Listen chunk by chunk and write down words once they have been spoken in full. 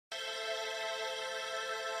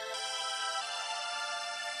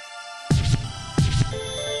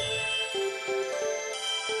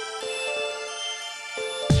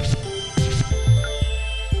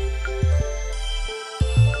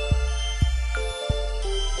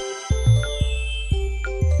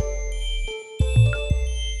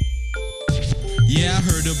Yeah, I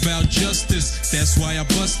heard about justice, that's why I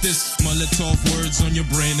bust this. Molotov words on your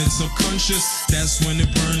brain and subconscious. That's when it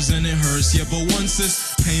burns and it hurts, yeah, but once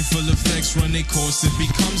it's painful effects run their course, it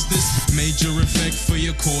becomes this major effect for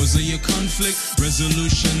your cause or your conflict.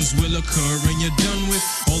 Resolutions will occur and you're done with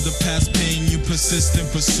all the past pain you persist and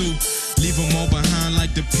pursue. Leave them all behind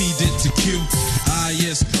like the P did to Q. Ah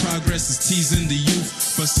yes, progress is teasing the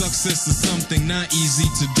youth, but success is something not easy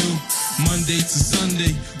to do. Monday to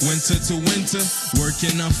Sunday, winter to winter,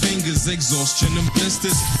 working our fingers, exhaustion and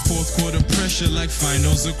blisters. Fourth quarter pressure like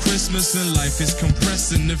finals of Christmas, and life is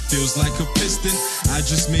compressing, it feels like a piston. I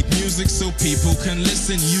just make music so people can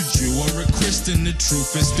listen. You Jew or a Christian, the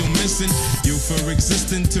truth is still missing. You for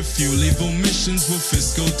existing to fuel evil missions. We're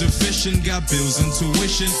fiscal deficient, got bills and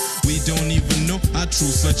tuition. We don't even know our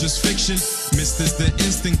truths are just fiction. Mist is the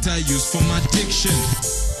instinct I use for my diction.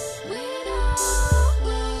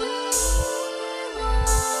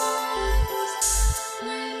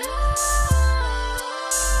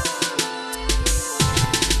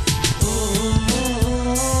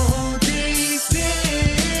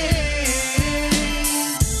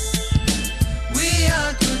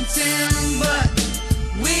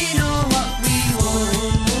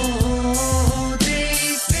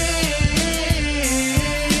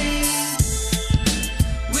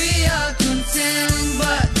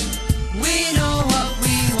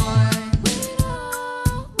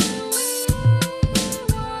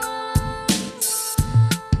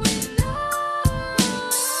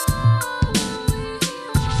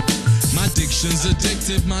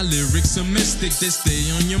 Addictive, my lyrics are mystic. They stay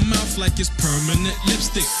on your mouth like it's permanent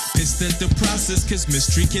lipstick. Pissed at the process cause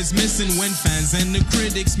MistryKiDD's missing. When fans and the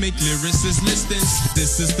critics make lyricists listings.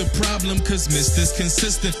 This is the problem cause Mist is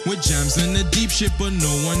consistent with jams and the deep shit, but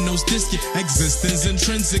no one knows this kid. Existence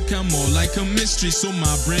intrinsic, I'm more like a mystery. So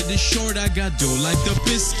my bread is short, I got dough like the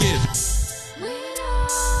biscuit.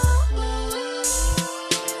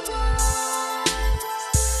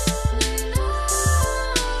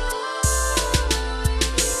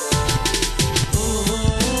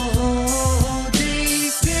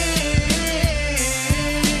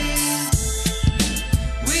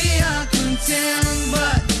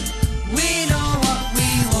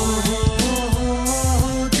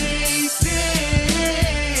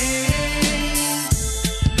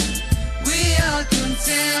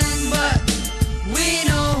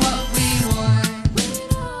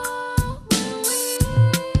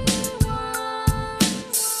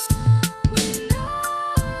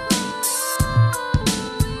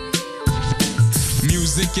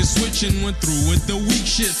 Music is switching, went through with the weak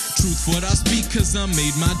shit. Truth what I speak cause I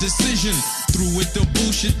made my decision. Through with the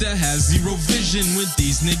bullshit that has zero vision. With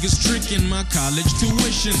these niggas tricking my college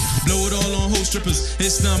tuition. Blow it all on hoe strippers,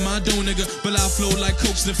 it's not my dough nigga, but I flow like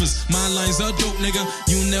coke sniffers. My lines are dope nigga,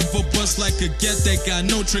 you never bust like a get that got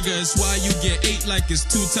no trigger. It's why you get 8 like it's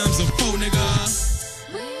 2 times a 4 nigga.